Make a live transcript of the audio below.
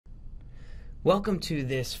Welcome to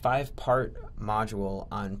this 5-part module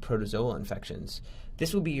on protozoal infections.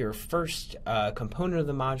 This will be your first component of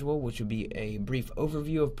the module, which will be a brief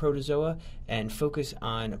overview of protozoa and focus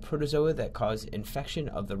on protozoa that cause infection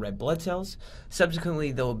of the red blood cells.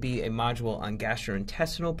 Subsequently, there will be a module on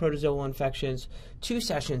gastrointestinal protozoal infections, 2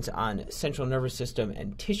 sessions on central nervous system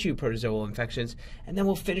and tissue protozoal infections, and then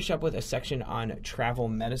we'll finish up with a section on travel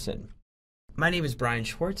medicine. My name is Brian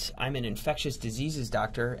Schwartz. I'm an infectious diseases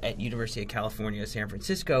doctor at University of California, San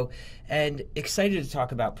Francisco, and excited to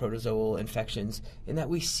talk about protozoal infections in that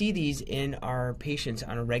we see these in our patients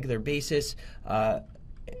on a regular basis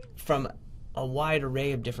from a wide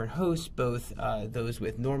array of different hosts, both those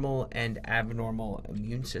with normal and abnormal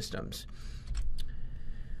immune systems.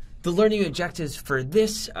 The learning objectives for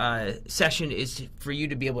this session is for you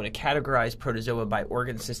to be able to categorize protozoa by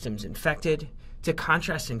organ systems infected, to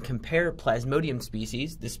contrast and compare Plasmodium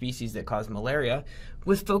species, the species that cause malaria,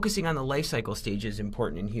 with focusing on the life cycle stages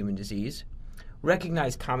important in human disease,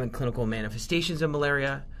 recognize common clinical manifestations of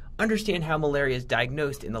malaria, understand how malaria is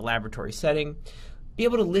diagnosed in the laboratory setting, be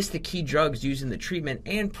able to list the key drugs used in the treatment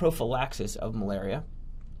and prophylaxis of malaria,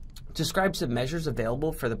 describe some measures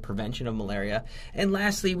available for the prevention of malaria, and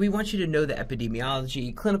lastly, we want you to know the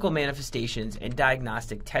epidemiology, clinical manifestations, and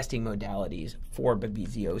diagnostic testing modalities for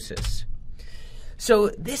babesiosis. So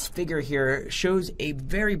this figure here shows a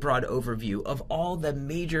very broad overview of all the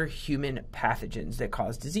major human pathogens that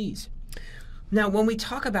cause disease. Now, when we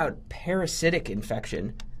talk about parasitic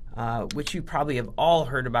infection, which you probably have all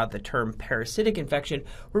heard about the term parasitic infection,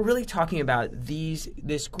 we're really talking about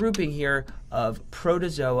this grouping here of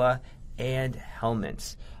protozoa and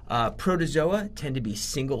helminths. Protozoa tend to be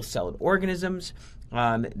single-celled organisms.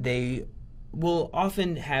 They will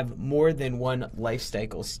often have more than one life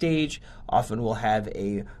cycle stage. Often will have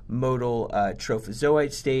a motile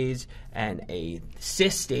trophozoite stage and a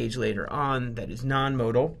cyst stage later on that is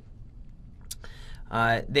non-motile.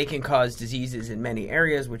 They can cause diseases in many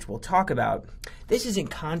areas, which we'll talk about. This is in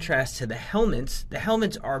contrast to the helminths. The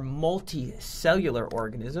helminths are multicellular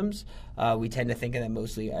organisms. We tend to think of them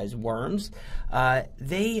mostly as worms.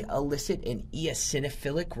 They elicit an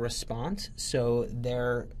eosinophilic response. So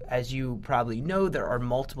there, as you probably know, there are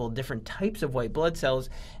multiple different types of white blood cells,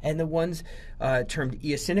 and the ones termed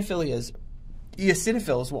eosinophils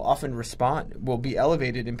will often will be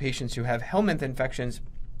elevated in patients who have helminth infections,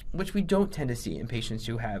 which we don't tend to see in patients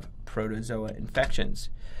who have protozoa infections.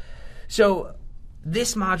 So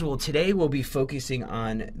this module today will be focusing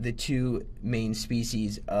on the 2 main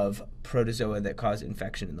species of protozoa that cause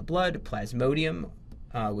infection in the blood, Plasmodium,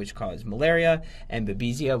 which cause malaria, and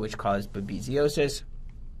Babesia, which cause babesiosis.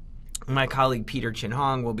 My colleague Peter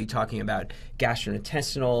Chin-Hong will be talking about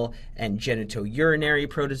gastrointestinal and genitourinary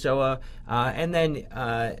protozoa, and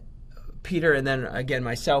then Peter and then again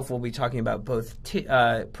myself will be talking about both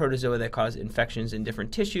protozoa that cause infections in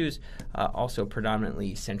different tissues, also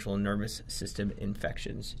predominantly central nervous system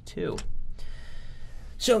infections too.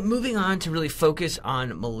 So moving on to really focus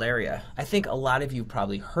on malaria. I think a lot of you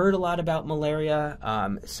probably heard a lot about malaria.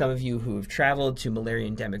 Some of you who have traveled to malaria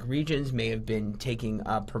endemic regions may have been taking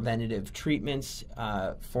preventative treatments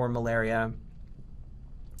for malaria.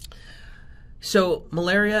 So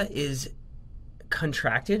malaria is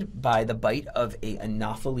contracted by the bite of a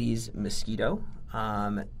Anopheles mosquito.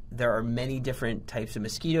 There are many different types of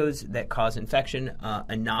mosquitoes that cause infection.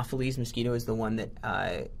 Anopheles mosquito is the one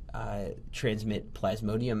that transmit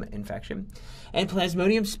Plasmodium infection. And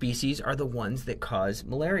Plasmodium species are the ones that cause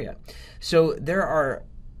malaria. So there are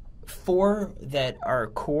 4 that are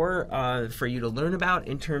core for you to learn about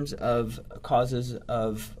in terms of causes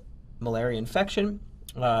of malaria infection.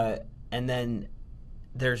 And then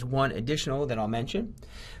there's 1 additional that I'll mention.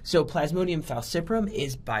 So Plasmodium falciparum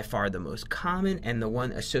is by far the most common and the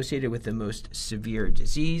one associated with the most severe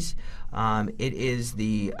disease. It is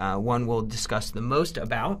the one we'll discuss the most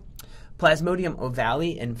about. Plasmodium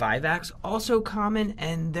ovale and vivax, also common,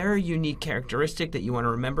 and their unique characteristic that you want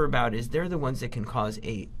to remember about is they're the ones that can cause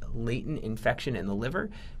a latent infection in the liver,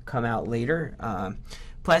 come out later.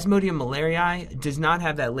 Plasmodium malariae does not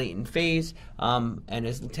have that latent phase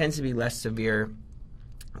and tends to be less severe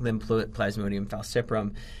than Plasmodium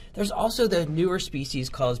falciparum. There's also the newer species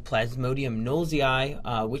called Plasmodium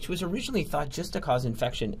knowlesii, which was originally thought just to cause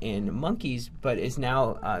infection in monkeys, but is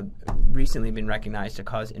now recently been recognized to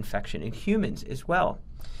cause infection in humans as well.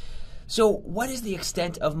 So what is the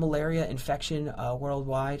extent of malaria infection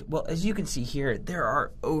worldwide? Well, as you can see here, there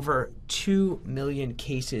are over 2 million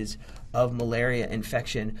cases of malaria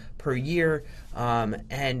infection per year,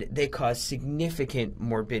 and they cause significant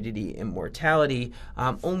morbidity and mortality.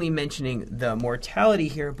 Only mentioning the mortality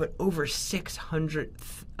here, but over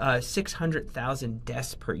 600,000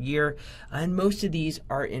 deaths per year, and most of these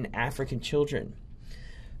are in African children.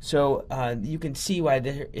 So you can see why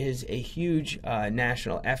there is a huge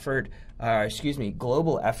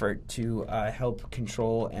global effort to help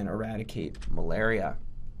control and eradicate malaria.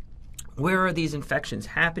 Where are these infections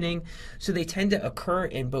happening? So they tend to occur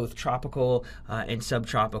in both tropical and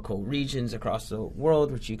subtropical regions across the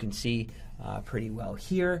world, which you can see pretty well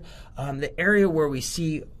here. The area where we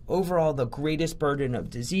see overall the greatest burden of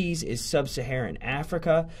disease is sub-Saharan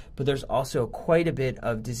Africa, but there's also quite a bit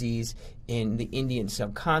of disease in the Indian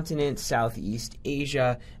subcontinent, Southeast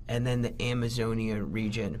Asia, and then the Amazonian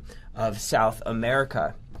region of South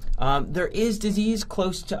America. There is disease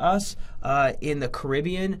close to us in the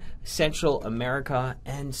Caribbean, Central America,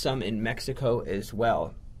 and some in Mexico as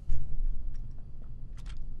well.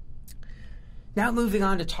 Now moving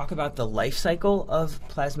on to talk about the life cycle of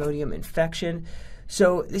Plasmodium infection.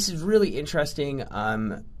 So this is really interesting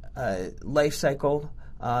life cycle,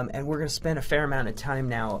 and we're going to spend a fair amount of time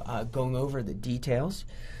now going over the details.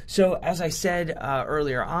 So as I said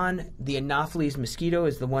earlier on, the Anopheles mosquito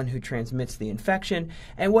is the one who transmits the infection,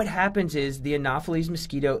 and what happens is the Anopheles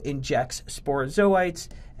mosquito injects sporozoites,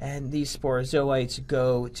 and these sporozoites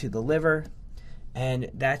go to the liver,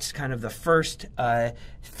 and that's kind of the first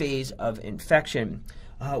phase of infection.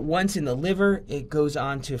 Once in the liver, it goes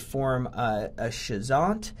on to form a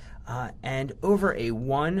schizont, and over a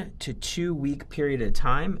 1 to 2 week period of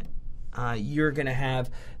time, you're going to have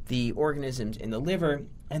the organisms in the liver,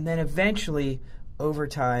 and then eventually, over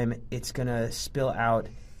time, it's going to spill out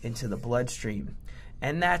into the bloodstream.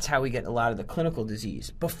 And that's how we get a lot of the clinical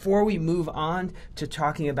disease. Before we move on to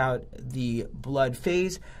talking about the blood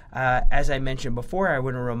phase, as I mentioned before, I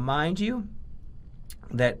want to remind you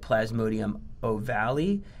that Plasmodium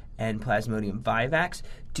ovale and Plasmodium vivax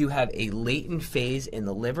do have a latent phase in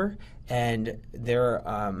the liver, and they're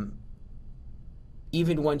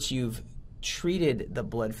even once you've treated the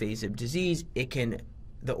blood phase of disease,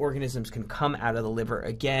 the organisms can come out of the liver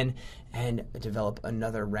again and develop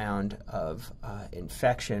another round of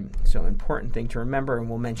infection. So important thing to remember, and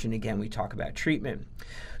we'll mention again we talk about treatment.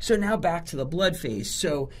 So now back to the blood phase.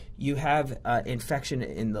 So you have infection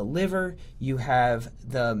in the liver, you have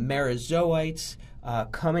the merozoites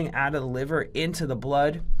coming out of the liver into the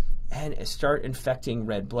blood and start infecting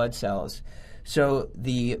red blood cells. So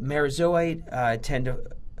the merozoite tend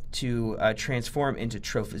to transform into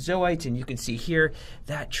trophozoites, and you can see here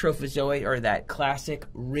that trophozoite, or that classic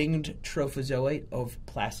ringed trophozoite of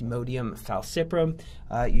Plasmodium falciparum,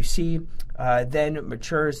 you see then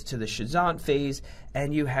matures to the schizont phase,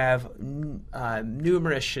 and you have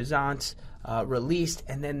numerous schizonts released,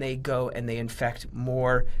 and then they go and they infect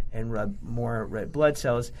more and more red blood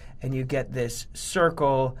cells, and you get this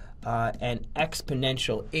circle and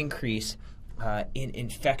exponential increase in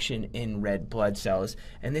infection in red blood cells.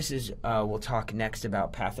 And this is, we'll talk next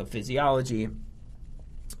about pathophysiology,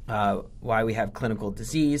 why we have clinical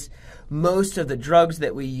disease. Most of the drugs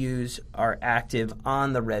that we use are active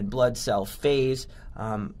on the red blood cell phase,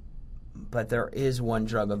 but there is one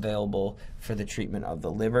drug available for the treatment of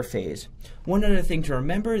the liver phase. One other thing to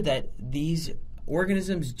remember, that these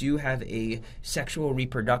organisms do have a sexual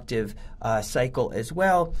reproductive cycle as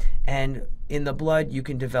well, and in the blood you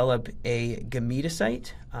can develop a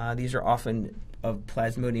gametocyte. These are often, of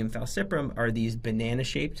Plasmodium falciparum, are these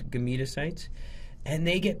banana-shaped gametocytes, and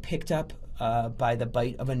they get picked up by the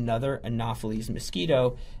bite of another Anopheles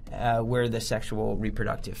mosquito, where the sexual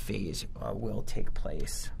reproductive phase will take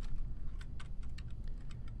place.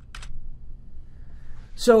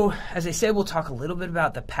 So, as I said, we'll talk a little bit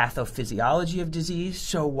about the pathophysiology of disease.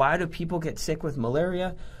 So why do people get sick with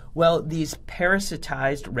malaria? Well, these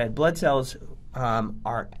parasitized red blood cells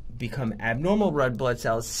become abnormal red blood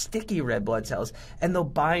cells, sticky red blood cells, and they'll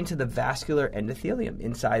bind to the vascular endothelium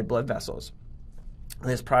inside blood vessels.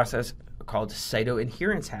 This process called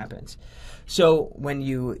cytoadherence happens. So when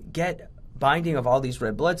you get binding of all these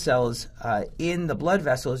red blood cells in the blood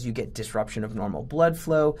vessels, you get disruption of normal blood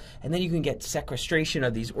flow, and then you can get sequestration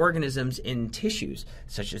of these organisms in tissues,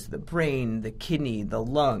 such as the brain, the kidney, the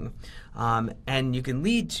lung, and you can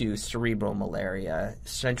lead to cerebral malaria,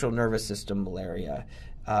 central nervous system malaria,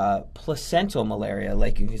 placental malaria,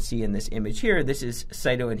 like you can see in this image here. This is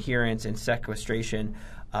cytoadherence and sequestration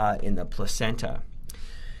in the placenta.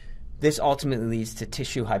 This ultimately leads to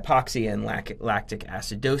tissue hypoxia and lactic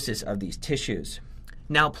acidosis of these tissues.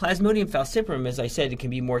 Now, Plasmodium falciparum, as I said, it can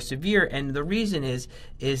be more severe, and the reason is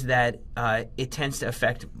that it tends to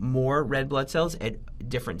affect more red blood cells at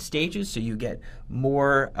different stages, so you get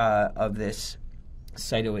more of this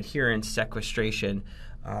cytoadherence sequestration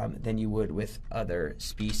than you would with other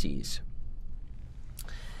species.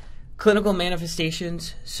 Clinical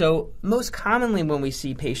manifestations. So most commonly when we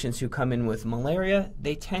see patients who come in with malaria,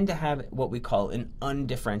 they tend to have what we call an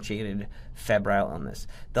undifferentiated febrile illness.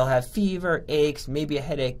 They'll have fever, aches, maybe a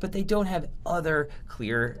headache, but they don't have other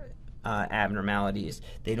clear abnormalities.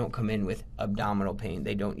 They don't come in with abdominal pain.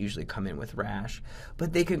 They don't usually come in with rash.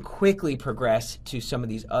 But they can quickly progress to some of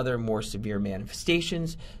these other more severe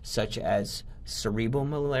manifestations, such as cerebral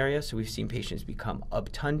malaria. So we've seen patients become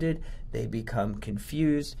obtunded, they become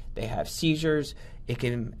confused, they have seizures. You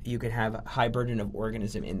can have a high burden of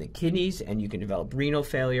organism in the kidneys, and you can develop renal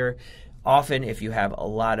failure. Often, if you have a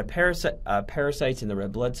lot of parasites in the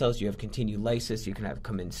red blood cells, you have continued lysis, you can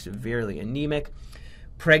come in severely anemic.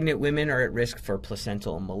 Pregnant women are at risk for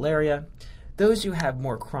placental malaria. Those who have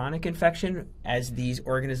more chronic infection, as these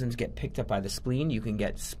organisms get picked up by the spleen, you can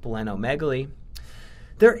get splenomegaly.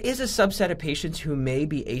 There is a subset of patients who may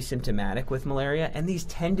be asymptomatic with malaria, and these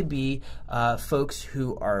tend to be folks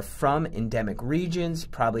who are from endemic regions,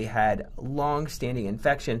 probably had long-standing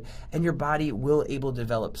infection, and your body will able to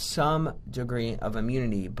develop some degree of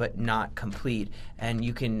immunity, but not complete, and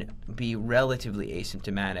you can be relatively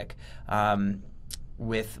asymptomatic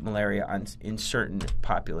with malaria in certain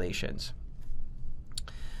populations.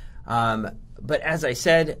 But as I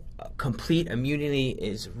said, complete immunity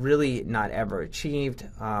is really not ever achieved,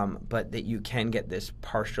 but that you can get this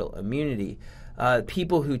partial immunity.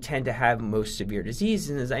 People who tend to have most severe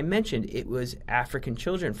disease, and as I mentioned, it was African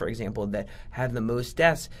children, for example, that have the most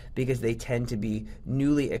deaths because they tend to be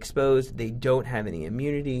newly exposed, they don't have any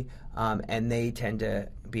immunity, and they tend to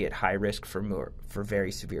be at high risk for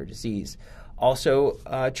very severe disease. Also,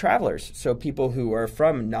 travelers, so people who are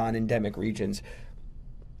from non-endemic regions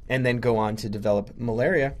and then go on to develop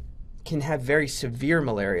malaria can have very severe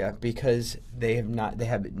malaria because they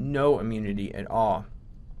have no immunity at all.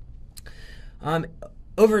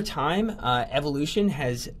 Over time, evolution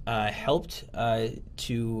has helped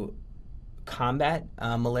to combat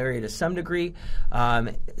malaria to some degree.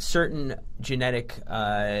 Certain genetic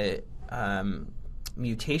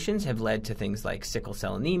mutations have led to things like sickle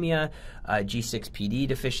cell anemia, G6PD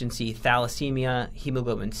deficiency, thalassemia,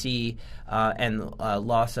 hemoglobin C, and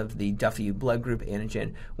loss of the Duffy blood group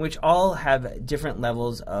antigen, which all have different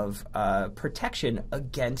levels of protection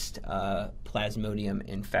against Plasmodium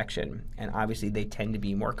infection. And obviously they tend to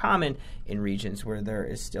be more common in regions where there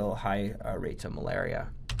is still high rates of malaria.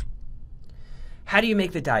 How do you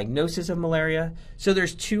make the diagnosis of malaria? So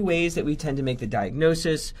there's two ways that we tend to make the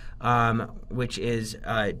diagnosis, which is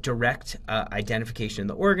direct identification of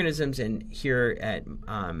the organisms. And here at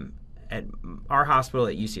our hospital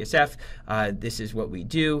at UCSF, this is what we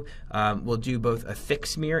do. We'll do both a thick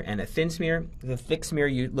smear and a thin smear. The thick smear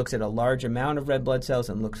looks at a large amount of red blood cells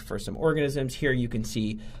and looks for some organisms. Here you can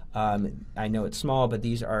see, I know it's small, but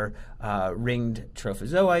these are ringed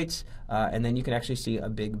trophozoites. And then you can actually see a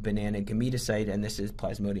big banana gametocyte, and this is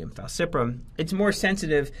Plasmodium falciparum. It's more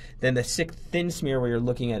sensitive than the thin smear where you're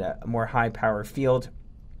looking at a more high-power field.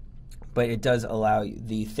 But it does allow,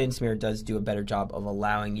 the thin smear does do a better job of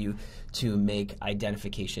allowing you to make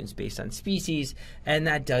identifications based on species, and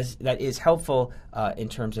that is helpful in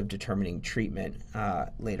terms of determining treatment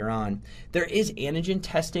later on. There is antigen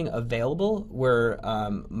testing available where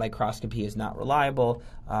microscopy is not reliable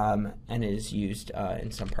and is used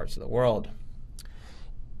in some parts of the world.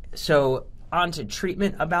 So on to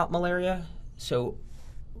treatment about malaria. So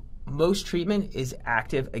most treatment is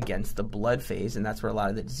active against the blood phase, and that's where a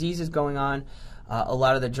lot of the disease is going on. A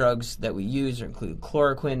lot of the drugs that we use include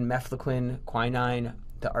chloroquine, mefloquine, quinine,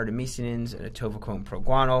 the artemisinin, and atovaquone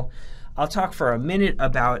proguanil. I'll talk for a minute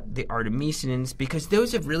about the artemisinins because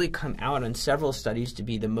those have really come out on several studies to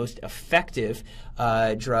be the most effective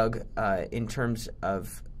drug in terms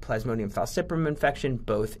of Plasmodium falciparum infection,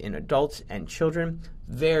 both in adults and children.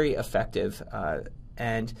 Very effective,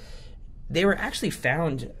 and they were actually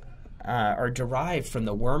found are derived from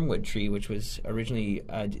the wormwood tree, which was originally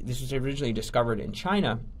discovered in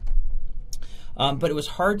China. But it was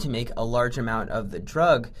hard to make a large amount of the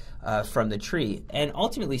drug from the tree. And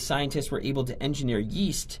ultimately, scientists were able to engineer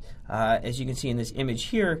yeast, as you can see in this image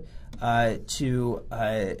here, to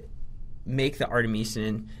make the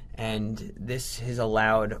artemisinin, and this has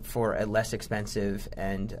allowed for a less expensive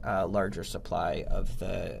and larger supply of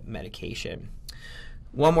the medication.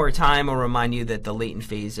 One more time, I'll remind you that the latent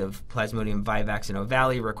phase of Plasmodium vivax and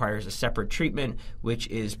ovale requires a separate treatment, which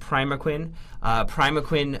is primaquine.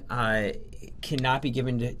 Primaquine cannot be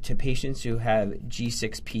given to patients who have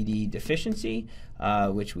G6PD deficiency,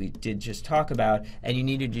 which we did just talk about, and you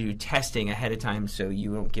need to do testing ahead of time so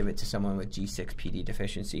you don't give it to someone with G6PD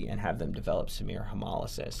deficiency and have them develop severe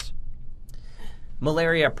hemolysis.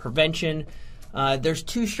 Malaria prevention. There's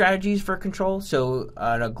two strategies for control. So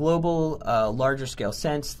on a global, larger scale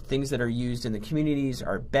sense, things that are used in the communities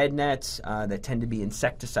are bed nets that tend to be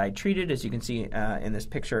insecticide treated, as you can see in this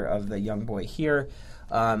picture of the young boy here,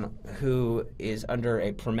 who is under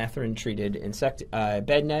a permethrin treated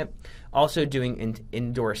bed net. Also doing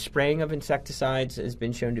indoor spraying of insecticides has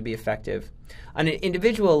been shown to be effective. On an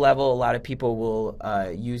individual level, a lot of people will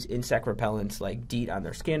use insect repellents like DEET on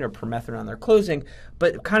their skin or permethrin on their clothing,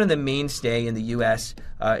 but kind of the mainstay in the U.S.,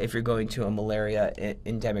 if you're going to a malaria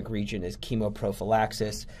endemic region, is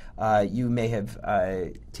chemoprophylaxis. You may have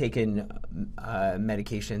taken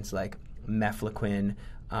medications like mefloquine,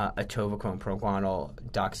 atovaquone, proguanil,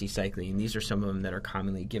 doxycycline. These are some of them that are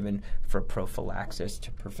commonly given for prophylaxis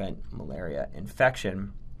to prevent malaria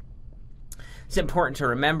infection. It's important to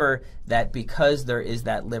remember that because there is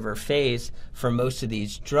that liver phase for most of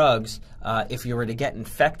these drugs, if you were to get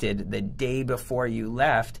infected the day before you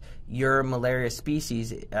left, your malaria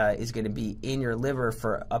species is going to be in your liver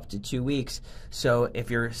for up to 2 weeks. So if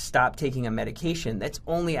you're stopped taking a medication that's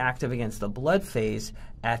only active against the blood phase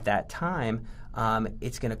at that time,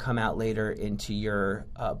 it's going to come out later into your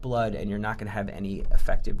blood, and you're not going to have any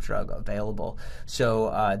effective drug available.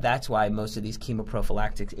 So that's why most of these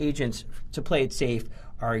chemoprophylactic agents, to play it safe,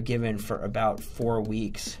 are given for about 4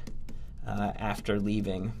 weeks after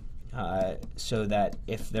leaving, so that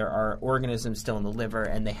if there are organisms still in the liver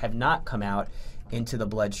and they have not come out into the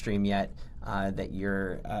bloodstream yet, that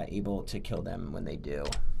you're able to kill them when they do.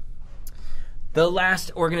 The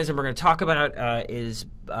last organism we're going to talk about is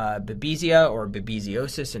Babesia or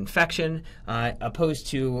Babesiosis infection, opposed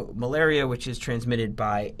to malaria, which is transmitted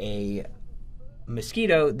by a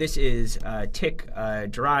mosquito. This is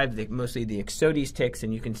tick-derived, mostly the Ixodes ticks,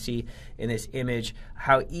 and you can see in this image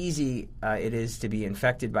how easy it is to be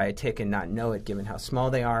infected by a tick and not know it, given how small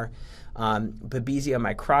they are. Babesia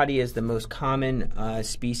microti is the most common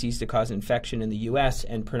species to cause infection in the U.S.,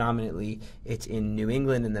 and predominantly it's in New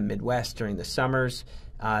England and the Midwest during the summers.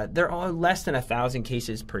 There are less than 1,000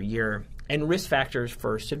 cases per year, and risk factors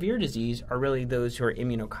for severe disease are really those who are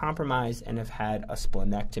immunocompromised and have had a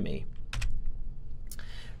splenectomy.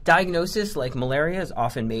 Diagnosis, like malaria, is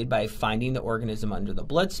often made by finding the organism under the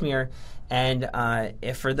blood smear, and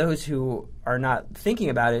if for those who are not thinking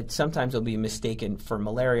about it, sometimes it'll be mistaken for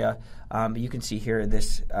malaria. You can see here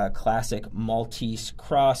this classic Maltese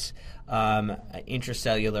cross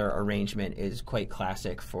intracellular arrangement is quite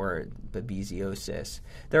classic for babesiosis.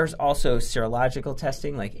 There's also serological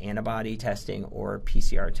testing, like antibody testing or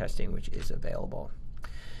PCR testing, which is available.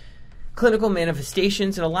 Clinical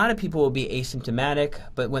manifestations, and a lot of people will be asymptomatic,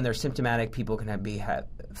 but when they're symptomatic, people can have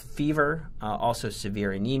fever, also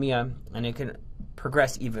severe anemia, and it can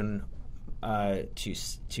progress even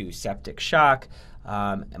to septic shock,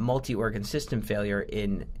 multi-organ system failure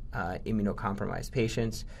in immunocompromised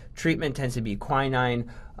patients. Treatment tends to be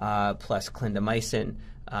quinine plus clindamycin,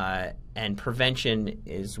 and prevention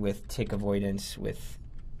is with tick avoidance with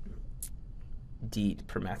DEET,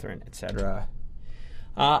 permethrin, etc.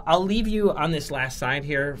 I'll leave you on this last slide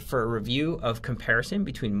here for a review of comparison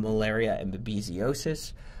between malaria and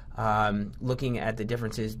babesiosis, looking at the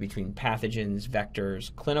differences between pathogens,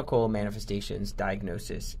 vectors, clinical manifestations,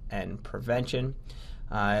 diagnosis, and prevention.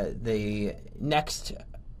 The next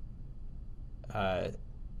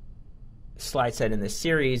slide set in this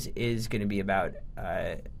series is going to be about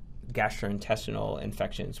gastrointestinal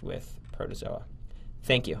infections with protozoa.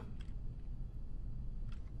 Thank you.